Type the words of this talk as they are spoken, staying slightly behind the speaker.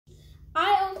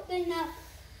opening up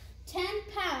 10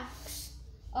 packs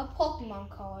of Pokemon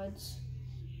cards.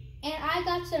 And I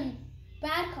got some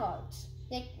bad cards.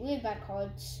 Like weird bad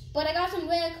cards. But I got some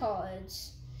rare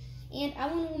cards. And I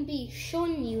want to be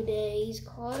showing you these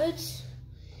cards.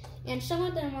 And some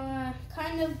of them are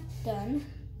kind of done.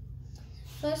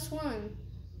 First one.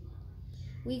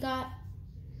 We got,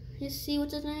 let's see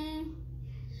what's his name?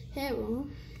 Hero.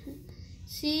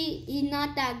 See, he's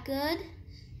not that good.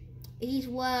 He's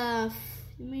worth,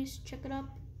 let me just check it up.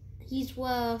 He's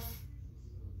worth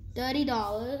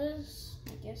 $30.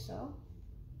 I guess so.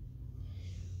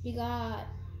 We got,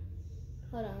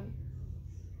 hold on.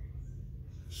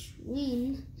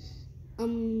 Shreen.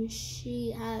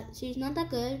 She's not that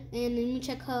good. And let me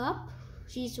check her up.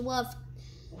 She's worth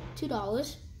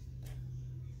 $2.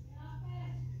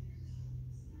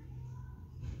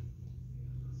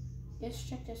 Let's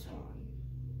check this one.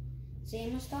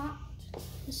 Same as that.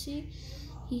 Let's see.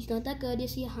 He's not that good. You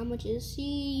see how much is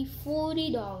he?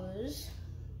 $40.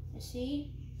 You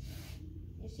see?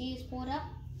 You see it's pulled up?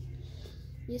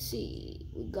 You see,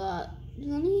 we got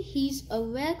he's a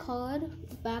rare card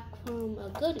back from a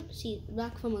good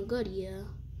year.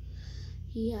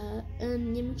 Yeah,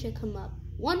 and let me check him up.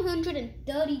 $130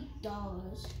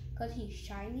 because he's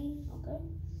shiny. Okay.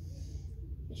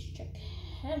 Let's check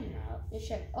him out. Let's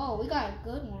check. Oh, we got a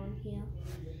good one here.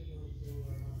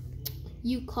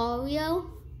 Eucario.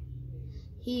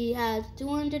 He has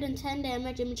 210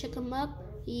 damage. Let me check him up.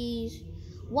 He's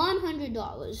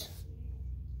 $100.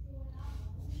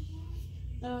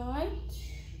 Alright.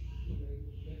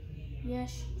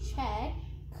 Yes, check.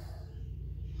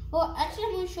 Well, actually,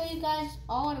 I'm going to show you guys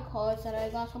all the cards that I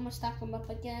got. So I'm going to stack them up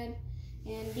again.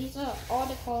 And these are all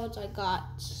the cards I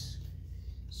got.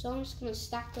 So I'm just going to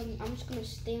stack them. I'm just going to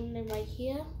stand them right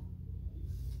here.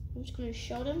 I'm just going to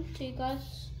show them to you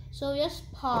guys. So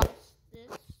just pause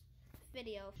this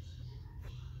video.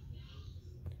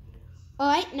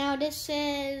 Alright, now this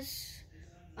is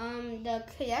the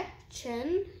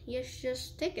collection. Yes,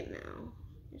 just take it now.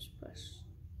 Just press.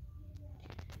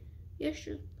 Yes,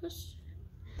 just press.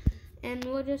 And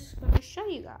we're just gonna show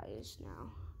you guys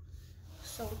now.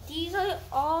 So these are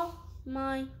all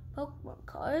my Pokemon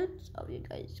cards. Hope you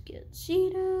guys can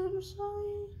see them.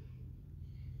 Sorry.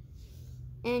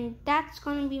 And that's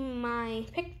gonna be my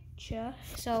picture.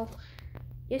 So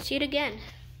you'll see it again.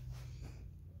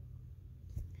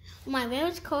 My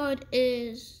rarest card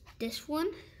is this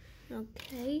one.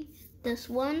 Okay, this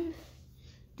one,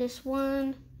 this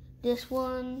one, this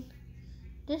one,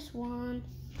 this one,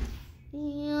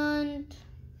 and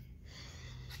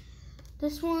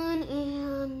this one,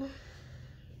 and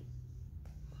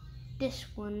this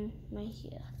one right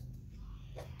here.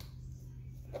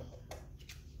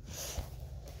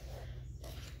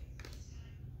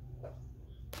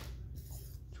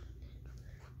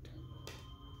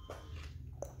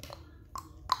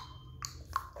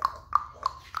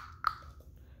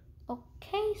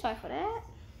 Okay, sorry for that.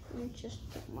 Let me just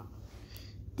pick them up.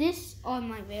 These are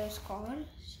my rarest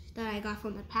cards that I got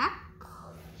from the pack.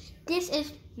 This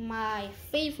is my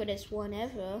favorite one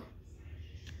ever.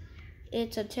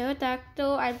 It's a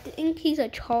pterodactyl. I think he's a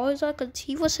Charizard because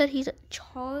Tifa said he's a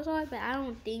Charizard, but I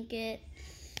don't think it.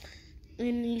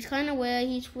 And he's kind of rare.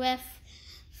 He's worth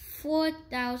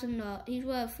 $4,000. He's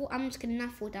worth I'm just kidding,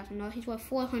 not $4,000. He's worth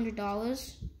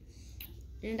 $400.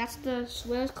 And that's the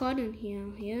rarest card in here.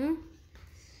 Yeah.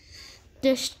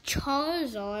 This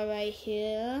Charizard right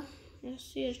here. Let's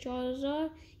see his Charizard.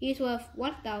 He's worth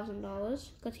 $1,000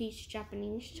 because he's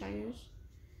Japanese, Chinese.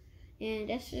 And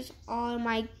this is all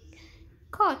my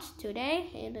cards today.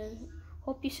 And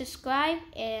hope you subscribe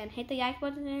and hit the like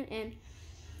button. And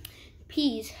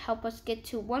please help us get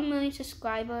to 1 million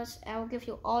subscribers. I will give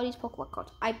you all these Pokemon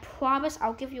cards. I promise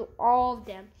I'll give you all of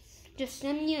them. Just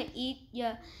send me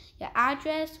your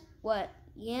address, what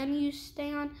yam you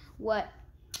stay on, what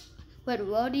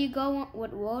road do you go on,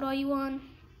 what road are you on,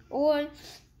 or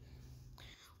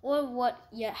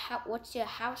what's your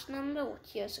house number,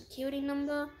 what's your security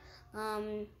number.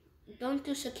 Don't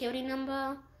do security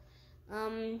number.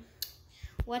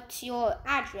 What's your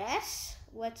address,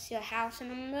 what's your house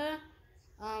number,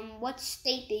 what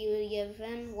state do you live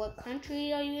in, what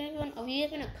country are you in. If you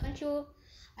live in a country,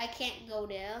 I can't go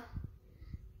there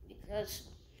because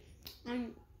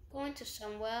I'm going to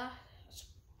somewhere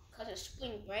because it's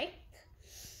spring break.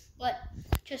 But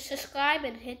just subscribe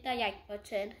and hit that like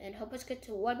button and help us get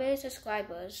to 1 million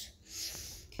subscribers.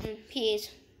 And peace.